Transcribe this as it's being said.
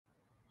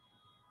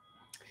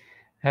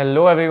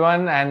Hello,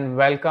 everyone, and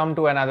welcome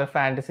to another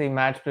fantasy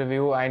match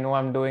preview. I know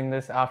I'm doing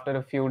this after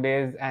a few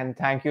days, and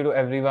thank you to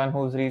everyone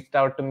who's reached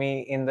out to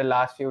me in the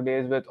last few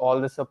days with all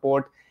the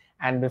support.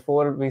 And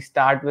before we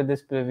start with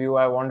this preview,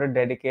 I want to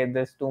dedicate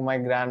this to my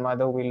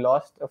grandmother. We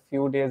lost a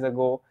few days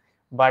ago,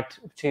 but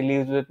she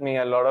leaves with me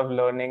a lot of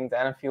learnings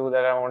and a few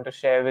that I want to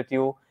share with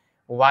you.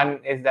 One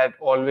is that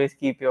always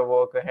keep your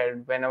work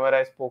ahead. Whenever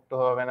I spoke to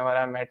her, whenever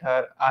I met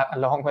her,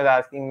 along with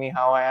asking me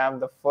how I am,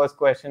 the first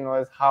question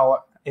was,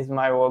 how is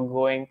my work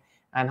going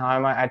and how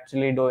am I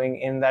actually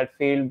doing in that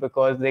field,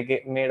 because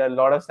made a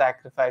lot of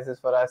sacrifices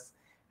for us,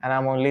 and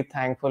I'm only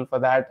thankful for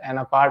that. And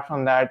apart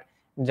from that,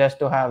 just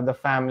to have the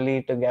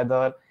family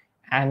together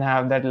and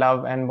have that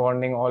love and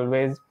bonding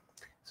always.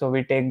 So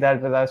we take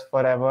that with us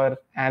forever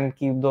and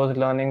keep those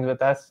learnings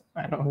with us,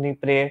 and only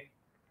pray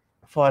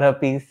for her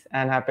peace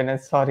and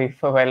happiness. Sorry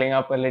for welling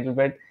up a little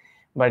bit.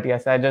 But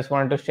yes, I just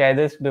wanted to share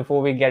this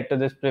before we get to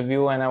this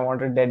preview, and I want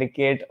to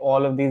dedicate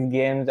all of these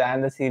games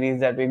and the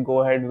series that we go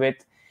ahead with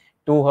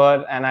to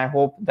her. And I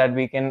hope that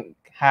we can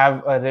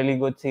have a really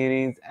good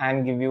series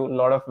and give you a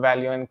lot of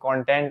value and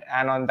content.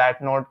 And on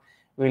that note,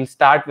 we'll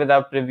start with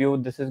our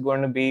preview. This is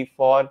going to be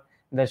for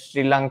the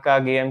Sri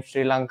Lanka game,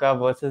 Sri Lanka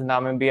versus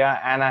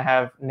Namibia, and I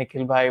have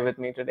Nikhil Bhai with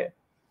me today.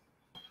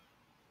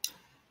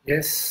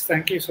 Yes,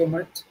 thank you so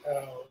much.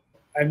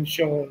 I'm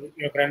sure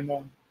your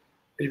grandmom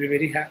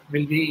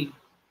will be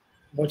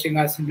watching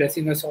us and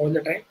blessing us all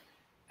the time,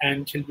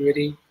 and she'll be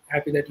very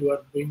happy that you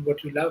are doing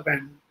what you love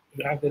and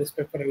you have the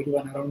respect for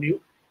everyone around you.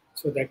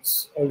 So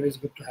that's always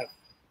good to have.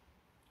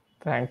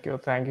 Thank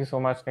you so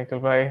much, Nikhil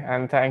Bhai,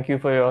 and thank you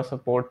for your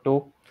support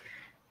too.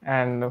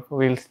 And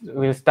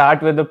we'll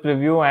start with the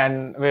preview,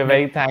 and we're Yep.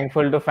 very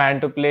thankful to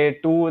Fan to Play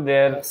too.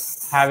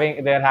 Yes.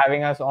 They're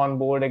having us on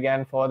board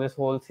again for this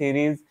whole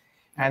series,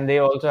 and they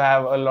also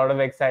have a lot of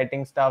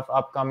exciting stuff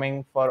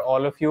upcoming for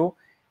all of you.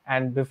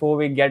 And before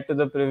we get to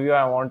the preview,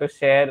 I want to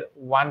share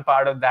one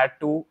part of that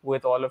too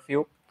with all of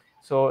you.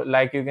 So,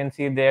 like you can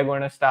see, they're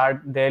going to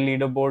start their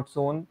leaderboard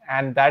soon,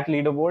 and that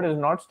leaderboard is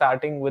not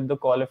starting with the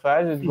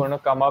qualifiers. It's going to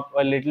come up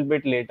a little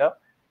bit later.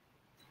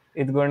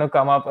 It's going to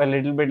come up a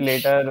little bit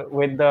later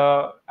with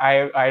the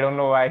I don't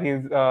know why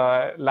he's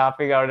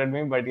laughing out at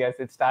me, but yes,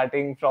 it's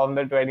starting from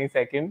the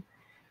 22nd,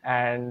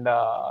 and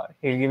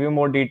he'll give you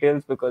more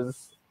details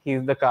because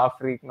he's the car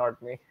freak, not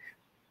me.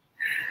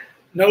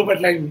 No,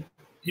 but like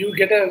you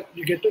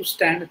get to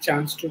stand a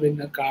chance to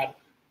win a car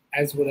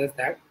as well as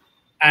that.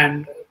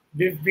 And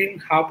we've been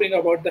harping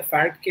about the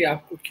fact कि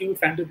आपको क्यों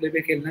fan to play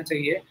पे खेलना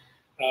चाहिए.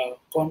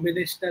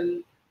 Combinational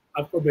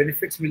आपको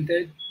benefits मिलते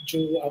हैं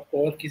जो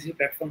आपको और किसी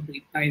प्लेटफॉर्म पे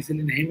इतना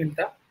इजीली नहीं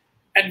मिलता.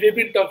 And we've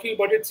been talking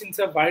about it since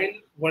a while.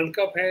 World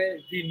Cup है.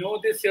 We know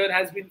this year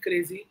has been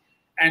crazy,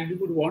 and we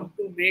would want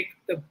to make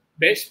the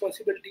best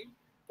possible team.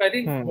 तो I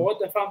think Hmm.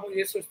 बहुत दफा हम लोग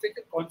ये सोचते हैं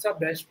कि कौन सा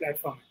बेस्ट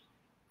प्लेटफॉर्म है.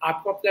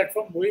 आपका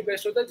प्लेटफॉर्म वही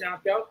बेस्ट होता है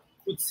जहाँ पे आप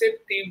खुद से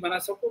टीम बना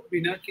सको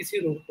बिना किसी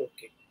रोक टोक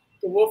के.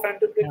 तो वो फैन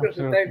टू प्ले पे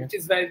होता है, Absolutely. which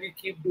is why we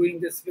keep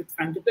doing this with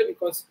fan to play,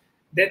 because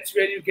that's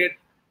where you get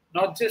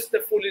not just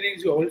the full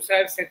innings, you also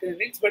have second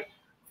innings, but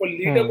for Hmm.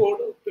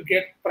 leaderboard to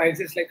get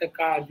prizes like a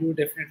car, you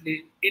definitely,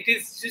 it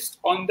is just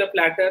on the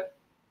platter.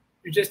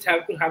 You just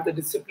have to have the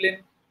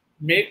discipline,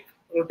 make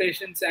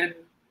rotations, and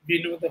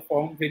we know the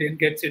form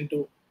Viren gets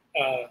into,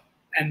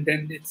 and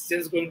then it's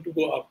just going to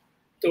go up.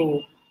 So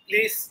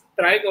please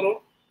try करो.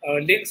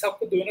 Links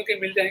आपको दोनों के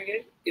मिल जाएंगे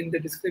in the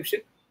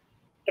description.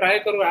 Try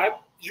करो app.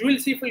 You will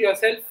see for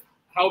yourself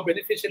how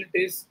beneficial it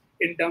is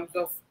in terms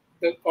of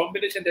the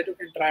combination that you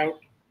can try out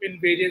in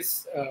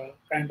various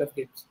kind of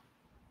games.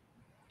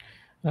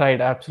 Right,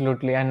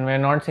 absolutely. And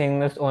we're not saying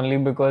this only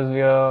because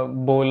we are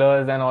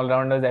bowlers and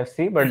all-rounders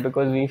FC, but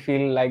because we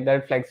feel like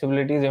that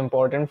flexibility is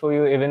important for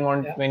you, even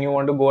Yeah, when you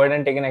want to go ahead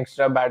and take an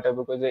extra batter,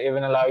 because they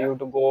even allow yeah, you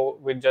to go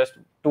with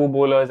just two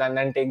bowlers and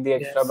then take the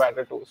extra yes,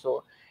 batter too.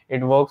 So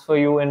it works for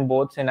you in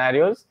both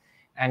scenarios.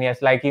 And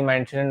yes, like you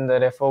mentioned, the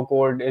referral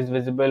code is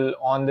visible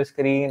on the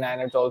screen,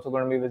 and it's also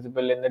going to be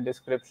visible in the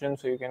description,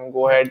 so you can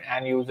go yep, ahead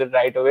and use it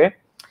right away. yep,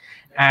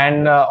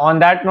 And on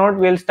that note,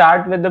 we'll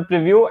start with the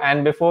preview.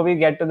 And before we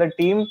get to the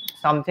team,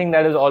 something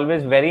that is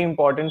always very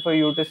important for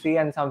you to see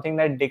and something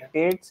that yep,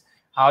 dictates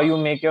how you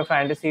make your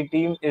fantasy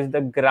team is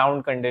the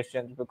ground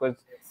conditions, because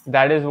yes,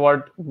 that is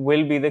what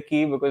will be the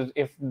key. Because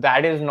if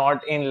that is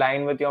not in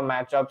line with your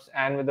matchups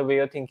and with the way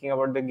you're thinking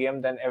about the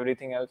game, then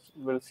everything else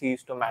will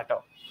cease to matter.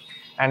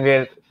 And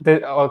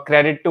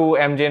credit to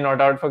MJ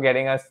not out for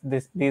getting us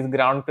these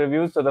ground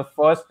previews. So the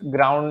first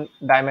ground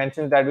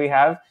dimensions that we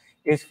have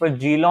is for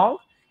Geelong,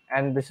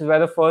 and this is where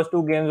the first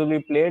two games will be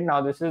played.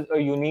 Now this is a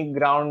unique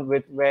ground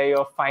with where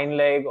your fine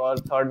leg or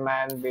third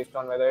man, based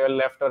on whether you're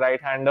left or right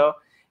hander,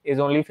 is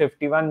only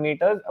 51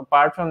 meters.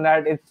 Apart from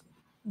that, it's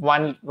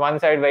one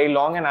side very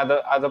long and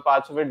other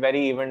parts of it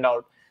very evened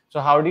out. So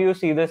how do you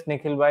see this,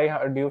 Nikhil bhai?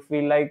 How do you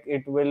feel like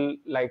it will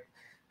like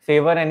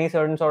favor any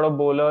certain sort of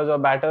bowlers or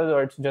batters,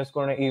 or it's just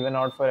going to even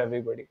out for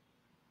everybody?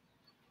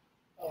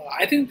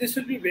 I think this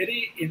will be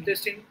very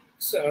interesting.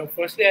 So,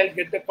 firstly, I'll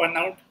get the pun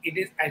out. It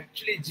is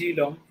actually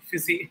Geelong. If you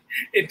see,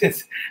 it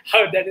is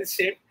how that is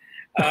shaped.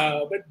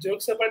 But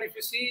jokes apart, if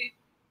you see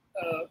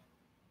uh,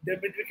 the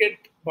mid wicket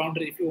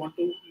boundary, if you want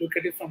to look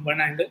at it from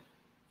one angle,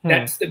 Hmm.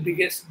 that's the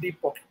biggest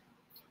deep pocket.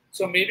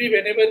 So maybe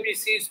whenever we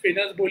see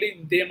spinners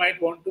bowling, they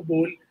might want to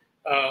bowl,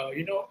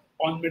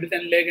 on middle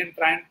and leg and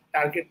try and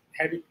target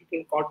having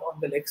people caught on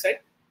the leg side.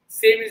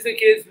 Same is the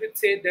case with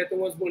say death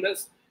overs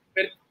bowlers.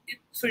 Where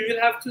so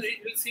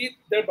you'll see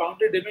the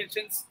boundary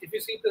dimensions. If you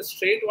see the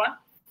straight one,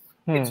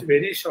 it's Hmm.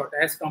 very short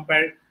as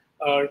compared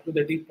to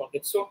the deep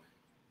pocket. So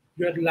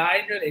your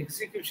line, your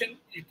execution,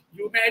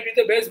 you may be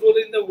the best bowler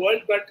in the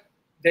world, but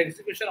the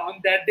execution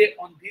on that day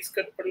on this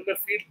particular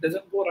field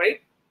doesn't go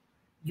right,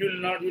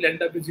 you'll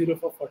end up with 0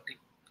 for 40.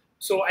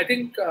 So I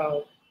think,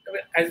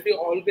 as we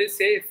always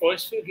say,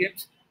 first few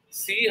games,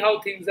 see how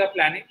things are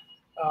planning,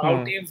 how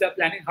Hmm. teams are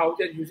planning, how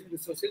they're using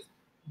resources.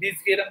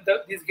 These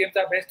games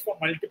are best for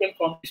multiple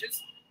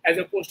combinations as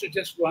opposed to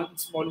just one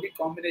small league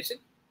combination.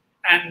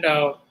 And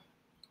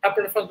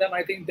apart from them,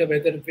 I think the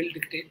weather will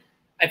dictate.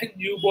 I think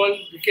new ball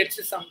wickets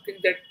is something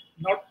that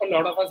not a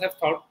lot of us have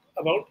thought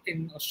about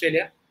in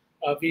Australia.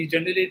 We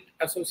generally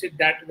associate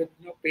that with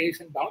pace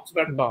and bounce,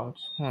 but Bounce.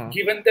 Hmm.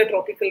 given the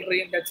tropical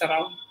rain that's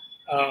around,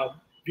 uh,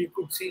 we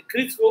could see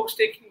Chris Wokes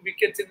taking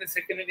wickets in the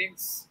second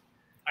innings.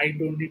 I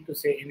don't need to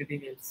say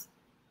anything else.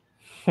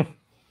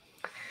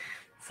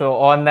 So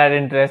on that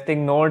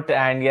interesting note,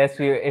 and yes,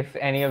 if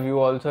any of you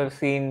also have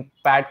seen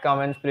Pat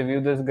Cummins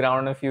preview this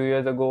ground a few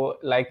years ago,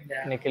 like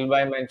Yeah, Nikhil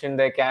Bhai mentioned,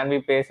 there can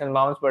be pace and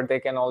bounce, but there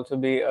can also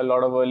be a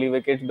lot of early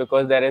wickets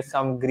because there is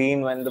some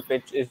green when the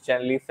pitch is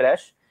generally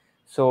fresh.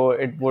 So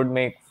it would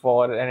make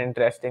for an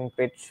interesting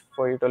pitch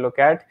for you to look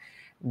at.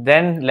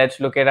 Then let's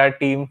look at our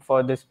team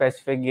for this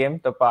specific game,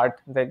 the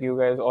part that you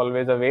guys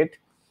always await.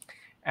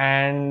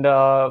 And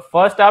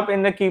first up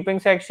in the keeping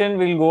section,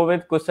 we'll go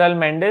with Kusal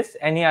Mendes.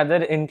 Any other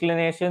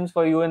inclinations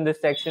for you in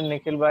this section,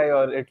 Nikhil Bhai,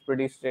 or it's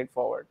pretty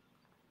straightforward?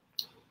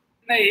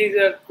 no, he's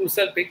a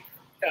crucial pick.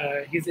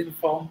 He's in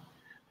form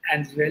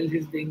as well.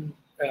 He's been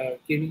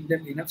giving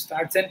them enough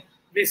starts, and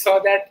we saw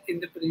that in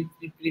the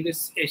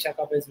previous Asia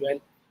Cup as well.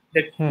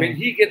 That when Hmm.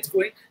 he gets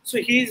going, so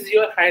he's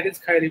your high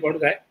risk, high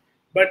reward guy.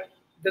 But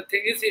the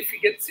thing is, if he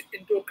gets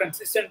into a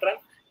consistent run,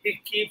 he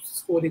keeps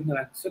scoring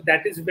runs. So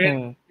that is where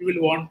Hmm. you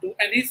will want to.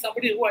 And he's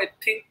somebody who I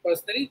think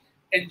personally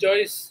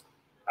enjoys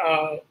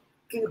uh,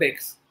 true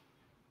decks,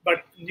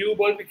 but new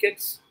ball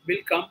wickets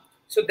will come.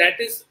 So that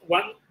is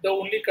the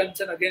only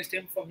concern against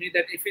him for me,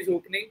 that if he's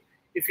opening,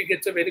 if he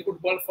gets a very good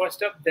ball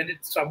first up, then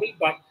it's trouble.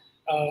 But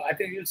I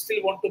think you'll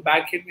still want to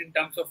back him in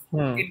terms of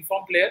Hmm.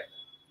 informed player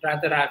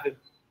rather have him.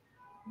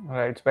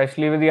 Right,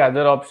 especially with the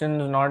other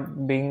options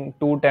not being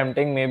too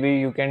tempting, maybe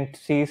you can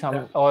see Yeah. some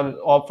or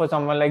opt for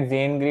someone like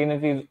Zane Green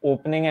if he's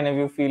opening and if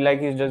you feel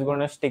like he's just going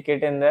to stick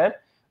it in there.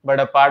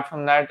 But apart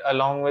from that,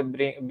 along with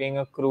being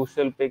a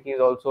crucial pick, he's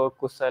also a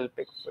Kusal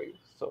pick for you.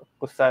 So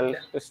Kusal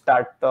Yeah. to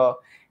start the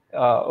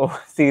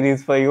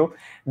series for you.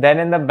 Then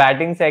in the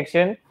batting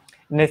section,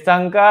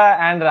 Nisanka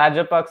and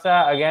Rajapaksa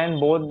again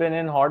both been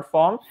in hot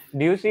form.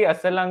 Do you see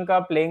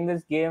Asalanka playing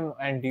this game,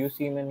 and do you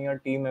see him in your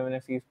team even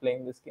if he's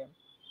playing this game?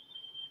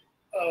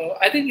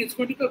 I think it's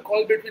going to be a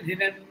call between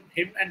him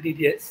and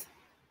DDS.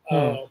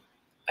 Hmm.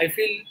 I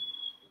feel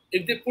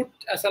if they put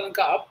Asalanka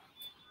up,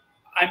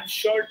 I'm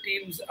sure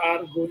teams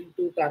are going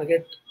to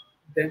target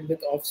them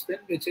with off spin,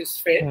 which is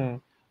fair,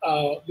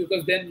 Hmm.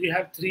 because then you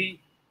have three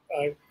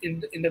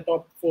in the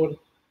top four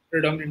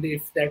predominantly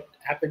if that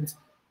happens,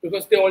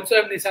 because they also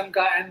have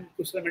Nisanka and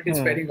Kuslamati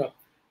Hmm. pairing up.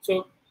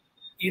 So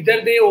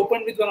either they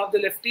open with one of the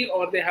lefty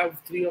or they have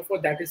three or four.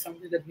 That is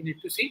something that we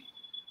need to see.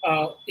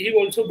 He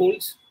also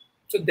bowls,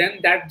 so then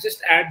that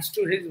just adds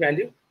to his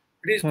value.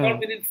 But he's not Hmm.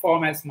 been in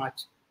form as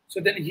much. So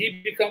then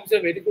he becomes a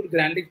very good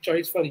Grand League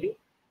choice for you,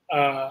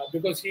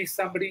 because he's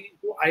somebody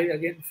who I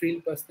again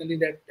feel personally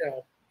that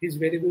he's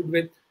very good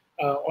with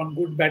on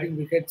good batting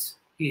wickets.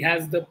 He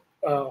has the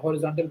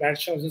horizontal bat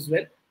shots as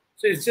well.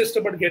 So it's just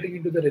about getting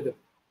into the rhythm.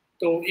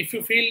 So if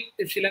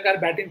Sri Lanka are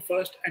batting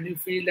first and you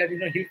feel that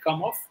he'll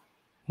come off,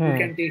 you Hmm.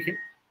 can take him.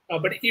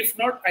 But if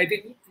not, I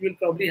think you'll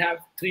probably have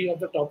three of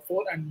the top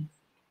four and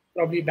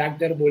probably back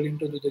their bowling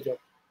to do the job.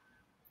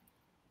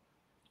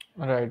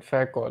 Right,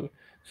 fair call.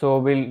 So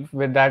we'll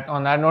with that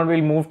on that note,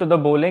 we'll move to the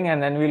bowling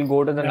and then we'll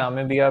go to the Yeah.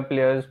 Namibia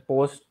players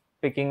post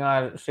picking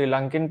our Sri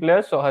Lankan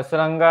players. So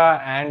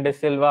Hasaranga and De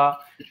Silva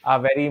are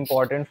very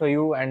important for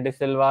you, and De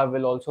Silva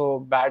will also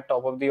bat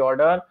top of the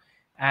order.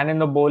 And in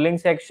the bowling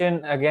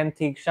section, again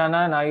Thikshana.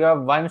 Now you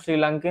have one Sri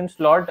Lankan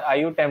slot. Are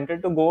you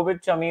tempted to go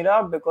with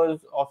Chamira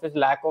because of his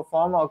lack of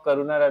form, or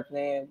Karuna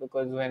Ratne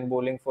because when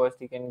bowling first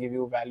he can give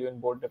you value in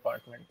both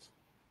departments?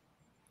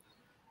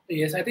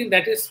 Yes, I think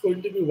that is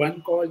going to be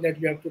one call that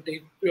we have to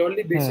take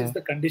purely basis Hmm.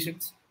 the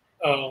conditions.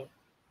 Uh,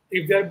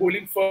 if they are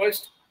bowling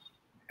first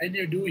and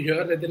you do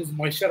hear that there is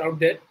moisture out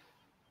there,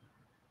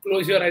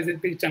 close your eyes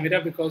and pick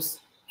Chamira because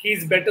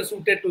he's better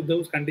suited to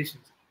those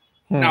conditions.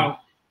 Hmm.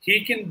 Now,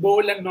 he can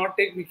bowl and not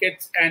take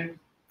wickets, and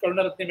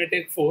Karunaratne may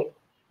take four,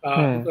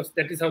 Hmm. because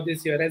that is how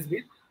this year has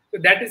been. So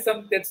that is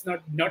something that's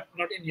not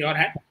in your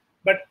hand.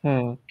 But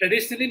Hmm.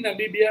 traditionally,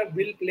 Namibia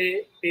will play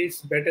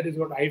pace better, is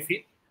what I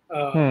feel.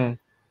 Uh, Hmm.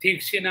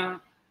 Thikshina,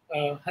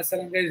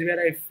 Hasaranga is where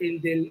I feel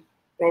they'll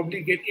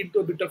probably get into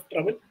a bit of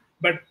trouble,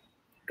 but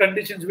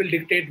conditions will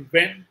dictate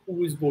when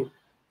who is bowled.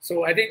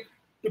 So I think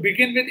to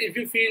begin with, if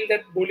you feel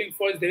that bowling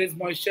first there is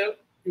moisture,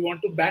 you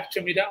want to back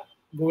Chamira,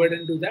 go ahead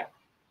and do that.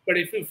 But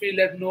if you feel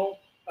that no,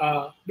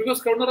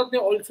 because Karunaratne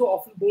also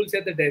often bowls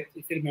at the death,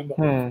 if you remember.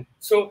 Hmm.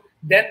 So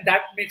then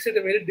that makes it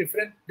a very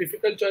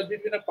difficult choice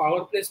between a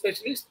power play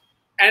specialist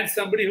and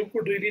somebody who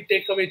could really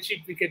take away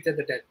cheap wickets at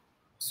the death.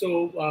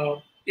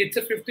 So it's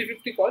a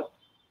 50-50 call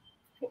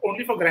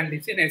only for Grand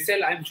Leagues. In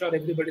SL, I'm sure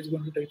everybody is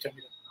going to take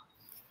Chamira.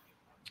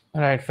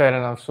 Right, fair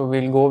enough. So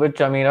we'll go with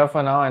Chamira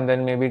for now and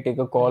then maybe take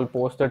a call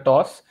post the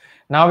toss.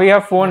 Now we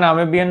have four Yeah.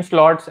 Namibian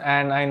slots,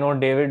 and I know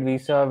David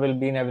Visa will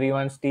be in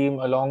everyone's team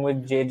along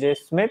with JJ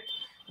Smith.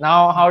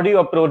 Now, how do you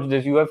approach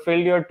this? You have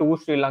filled your two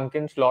Sri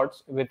Lankan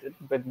slots with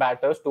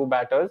batters, two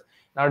batters.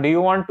 Now, do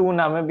you want two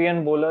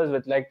Namibian bowlers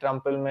with like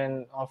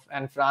Trumpelman of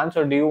and France,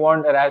 or do you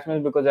want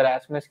Erasmus because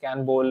Erasmus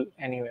can bowl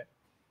anywhere?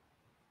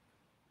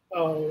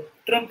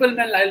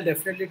 Trumpelman, I'll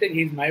definitely take.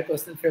 He's my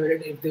personal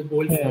favorite if they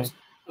bowl Hmm. first.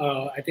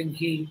 I think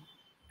he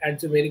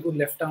adds a very good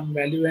left arm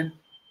value, and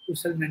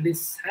Kusal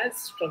Mendes has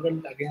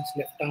struggled against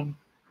left arm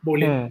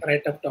bowling Hmm.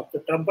 right up top. The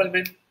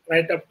Trumpelman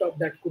right up top,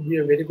 that could be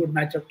a very good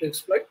matchup to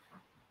exploit.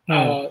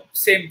 Hmm.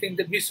 Same thing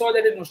that we saw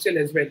that in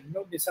Australia as well.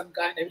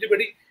 Nisanka and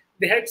everybody,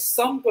 they had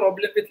some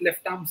problem with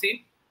left arm seam.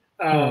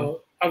 Hmm.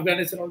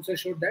 Afghanistan also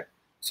showed that.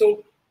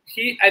 So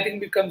he, I think,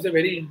 becomes a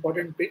very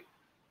important pick.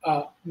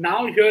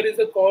 Now here is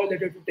a call that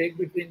you have to take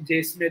between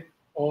Jay Smith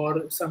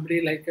or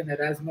somebody like an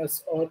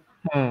Erasmus or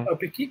Hmm. a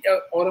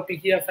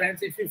Pikia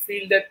France. If you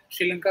feel that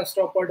Sri Lanka's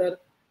top order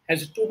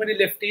has too many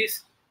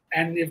lefties,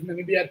 and if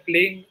Namibia are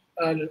playing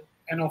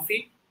an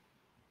offie,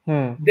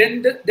 Hmm.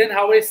 then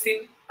how I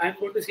think I'm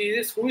going to see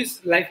is who is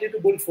likely to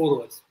bowl 4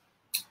 overs.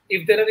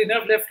 If there are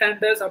enough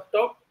left-handers up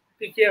top,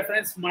 PKR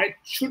friends might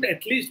should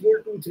at least bowl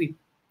 2, 3,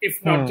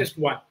 if not Hmm. just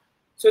one.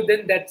 So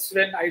then that's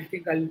when I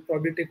think I'll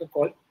probably take a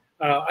call.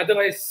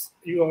 Otherwise,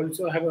 you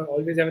also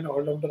always have an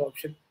all-rounder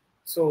option,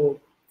 so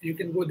you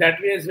can go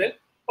that way as well,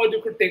 or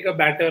you could take a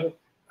batter,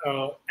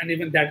 and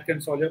even that can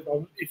solve your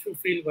problem if you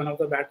feel one of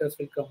the batters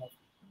will come up.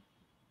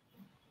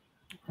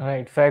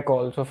 Right, fair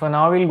call. So for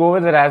now, we'll go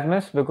with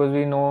Erasmus because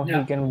we know he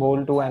Yeah, can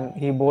bowl too, and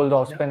he bowls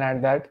off yeah, spin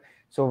at that,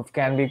 so yeah.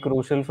 can be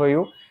crucial for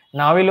you.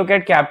 Now we look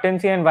at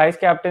captaincy and vice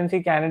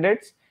captaincy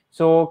candidates.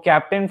 So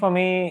captain for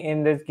me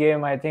in this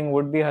game, I think,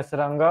 would be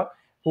Hasaranga.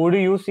 Who do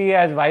you see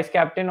as vice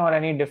captain or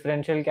any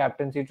differential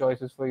captaincy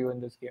choices for you in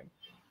this game?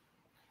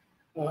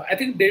 I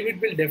think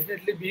David will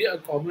definitely be a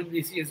common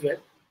VC as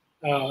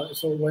well.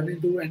 So one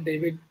and two and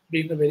David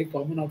being a very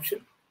common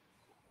option.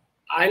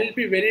 I'll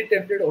be very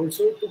tempted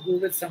also to go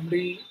with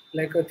somebody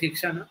like a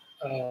Thikshana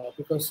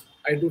because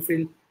I do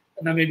feel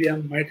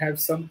Namibia might have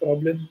some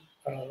problem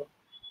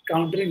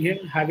countering him,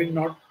 having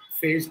not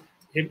faced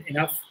him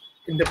enough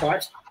in the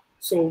past.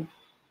 So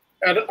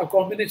a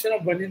combination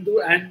of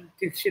Vanindu and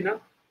Thikshina,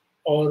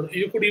 or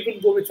you could even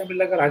go with somebody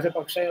like a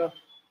Rajapaksa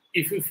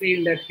if you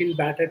feel that he'll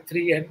bat at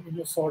three and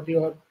sort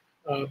your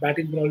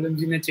batting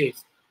problems in a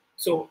chase.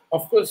 So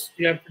of course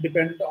you have to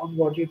depend on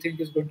what you think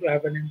is going to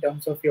happen in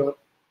terms of your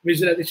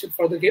visualization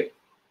for the game.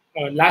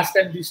 Last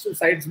time these two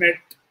sides met,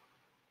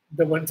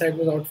 the one side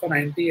was out for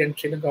 90 and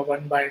Sri Lanka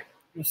won by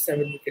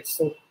 7 wickets.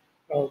 So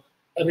uh,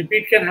 a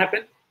repeat can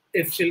happen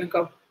if Sri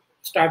Lanka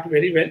start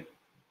very well.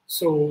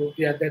 So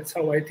yeah, that's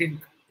how I think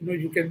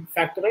you can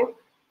factor out.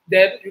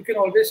 There you can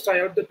always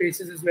try out the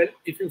paces as well.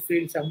 If you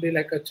feel somebody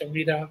like a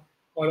Chamira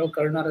or a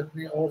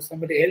Karunaratne or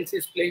somebody else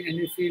is playing and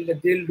you feel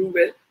that they'll do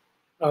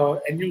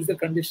well and use the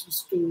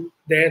conditions to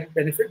their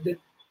benefit, then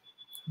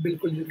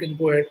Bilkul, you can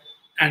go ahead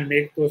and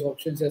make those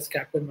options as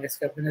captain, vice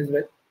captain as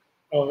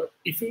well.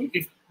 If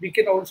we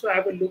can also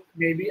have a look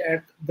maybe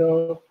at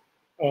the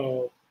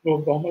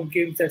warm-up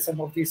games that some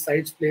of these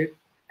sides played,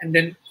 and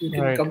then you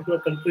can Right. come to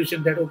a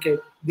conclusion that okay,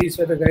 these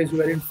were the guys who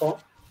were in form,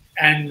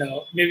 and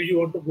maybe you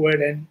want to go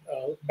ahead and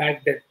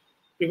back them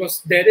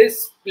because there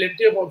is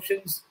plenty of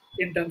options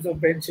in terms of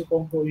bench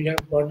combo. You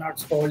have Bernard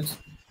Stalls,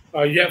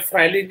 you have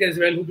Freiling as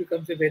well, who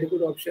becomes a very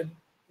good option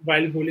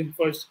while bowling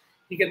first.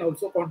 He can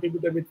also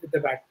contribute a bit with the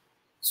bat.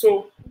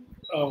 So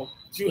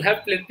you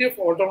have plenty of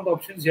all-round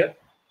options here.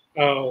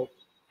 Uh,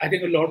 I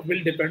think a lot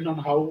will depend on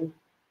how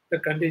the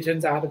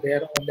conditions are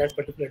there on that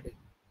particular day.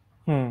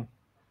 Hmm.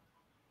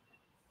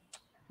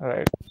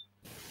 Right.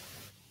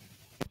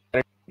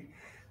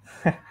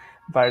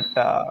 But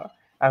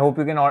I hope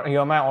you can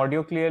hear my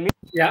audio clearly.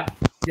 Yeah,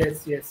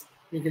 yes, yes,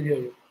 we can hear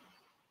you.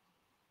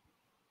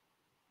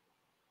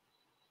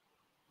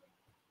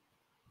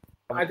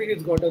 I think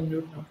it's got on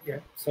mute now. Yeah,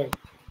 sorry.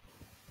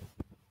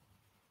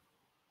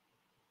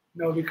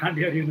 No, we can't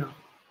hear you now.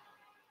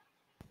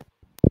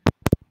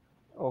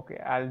 Okay,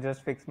 I'll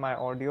just fix my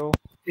audio.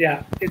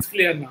 Yeah, it's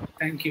clear now.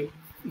 Thank you.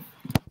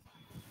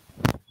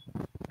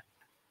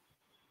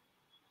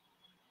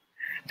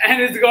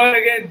 And it's gone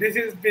again. This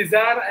is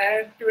bizarre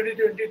and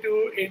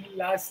 2022 in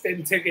last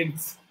 10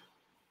 seconds.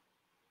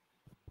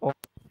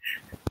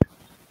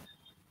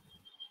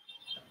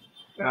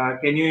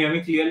 Can you hear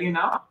me clearly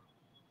now?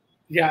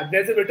 Yeah,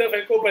 there's a bit of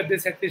echo, but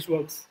this at least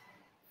works.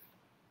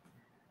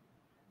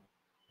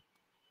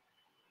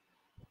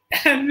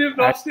 And we've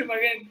I lost him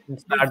again. can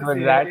This start is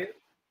with that. hilarious.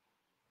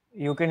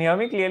 You can hear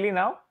me clearly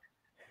now?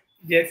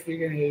 Yes, we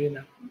can hear you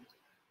now.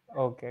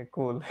 Okay,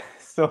 cool.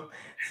 So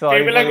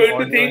sorry People for are the going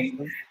to audio think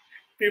issues.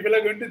 people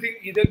are going to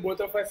think either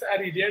both of us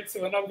are idiots,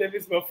 one of them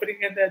is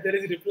buffering and the other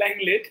is replying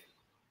late,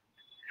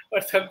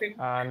 or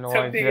No,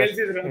 something else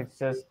is wrong. it's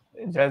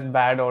just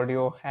bad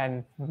audio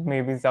and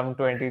maybe some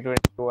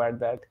 2022 at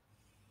that.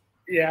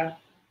 Yeah.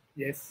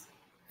 Yes.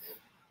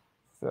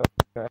 So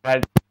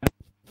that,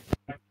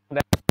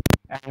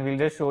 and we'll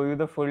just show you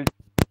the full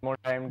more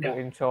time to Yeah.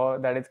 ensure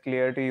that it's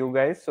clear to you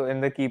guys. So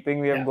in the keeping,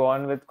 we have Yeah.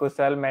 gone with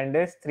Kusal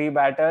Mendes, three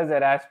batters,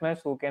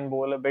 Erasmus, who can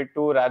bowl a bit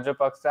too,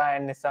 Rajapaksa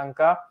and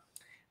Nisanka.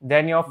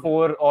 Then your Yeah.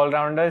 four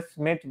all-rounders,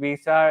 Smith,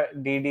 Visa,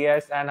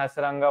 DDS, and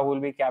Asaranga, who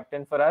will be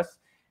captain for us.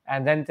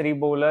 And then three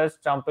bowlers,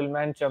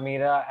 Champelman,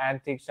 Chamira,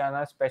 and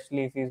Tikshana,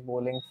 especially if he's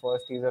bowling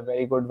first. He's a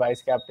very good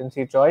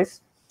vice-captaincy choice.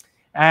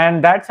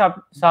 And that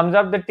sums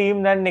up the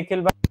team. Then,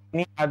 Nikhil,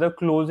 any other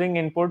closing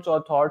inputs or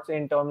thoughts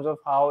in terms of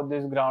how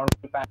this ground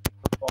will pan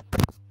out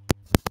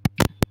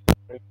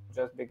for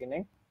just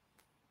beginning?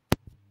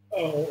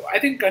 I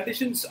think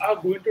conditions are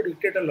going to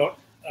dictate a lot.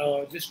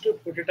 Just to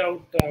put it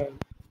out,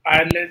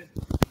 Ireland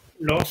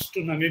lost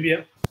to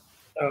Namibia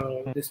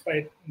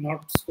despite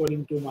not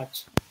scoring too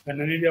much.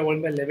 And Namibia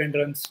won by 11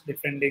 runs,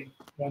 defending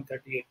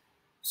 138.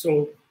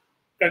 So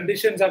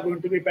conditions are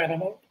going to be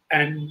paramount.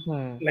 And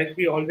Hmm. like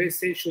we always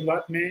say,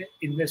 शुरुआत में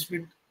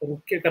investment रुक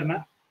के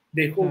करना.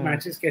 देखो Hmm.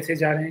 matches कैसे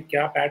जा रहे हैं,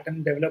 क्या pattern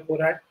develop हो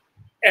रहा है,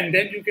 and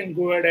then you can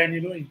go ahead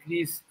and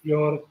increase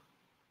your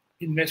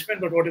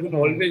investment. But what you can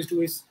Hmm. always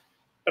do is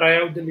try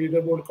out the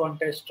leaderboard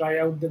contest, try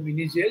out the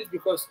mini jails,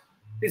 because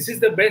this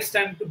is the best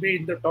time to be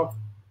in the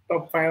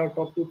top 5 or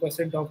top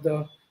 2% of the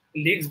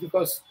leagues,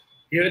 because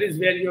here is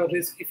where your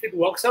risk, if it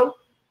works out,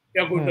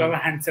 you're going to have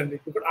Hmm. a handsome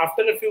league. But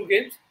after a few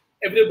games,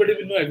 everybody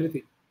will know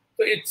everything.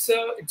 तो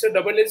it's a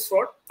double edge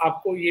sword.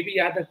 आपको ये भी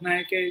याद रखना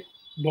है कि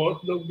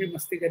बहुत लोग भी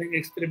मस्ती करेंगे,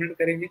 एक्सपेरिमेंट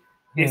करेंगे.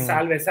 इस Hmm.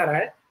 साल वैसा रहा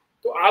है,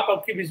 तो आप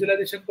आपकी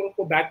विजुअलाइजेशन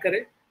को बैक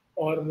करें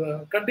और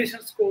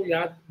कंडीशंस को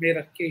याद में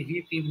रख के ही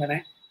टीम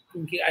बनाएं,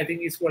 क्योंकि आई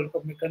थिंक इस वर्ल्ड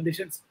कप में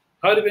कंडीशंस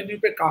हर वेन्यू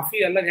पे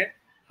काफ़ी अलग है.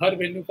 हर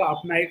वेन्यू का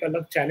अपना एक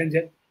अलग चैलेंज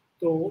है,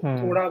 तो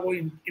Hmm. थोड़ा वो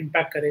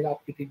इम्पैक्ट करेगा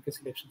आपकी टीम के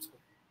सिलेक्शंस को.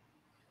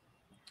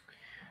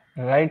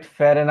 Right,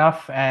 fair enough.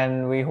 And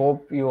we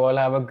hope you all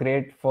have a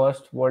great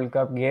first World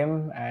Cup game.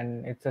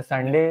 And it's a Yeah.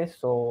 Sunday,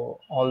 so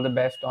all the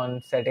best on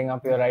setting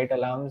up your right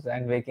alarms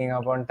and waking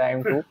up on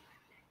time too.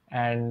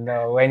 And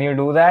when you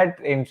do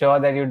that,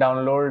 ensure that you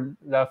download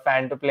the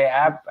Fan to Play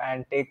app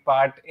and take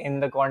part in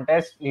the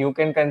contest. You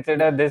can Yeah.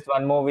 consider this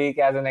one more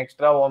week as an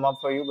extra warm up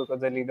for you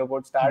because the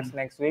leaderboard starts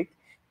Mm. next week.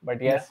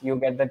 But Yeah. yes, you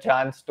get the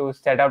chance to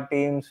set up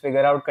teams,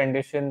 figure out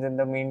conditions in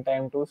the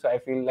meantime too. So I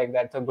feel like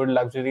that's a good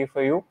luxury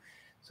for you.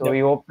 So we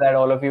Yep. hope that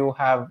all of you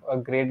have a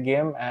great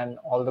game and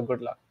all the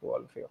good luck to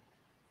all of you.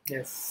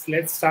 Yes.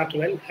 Let's start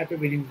well. Happy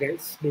winning,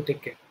 guys. Do take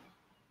care.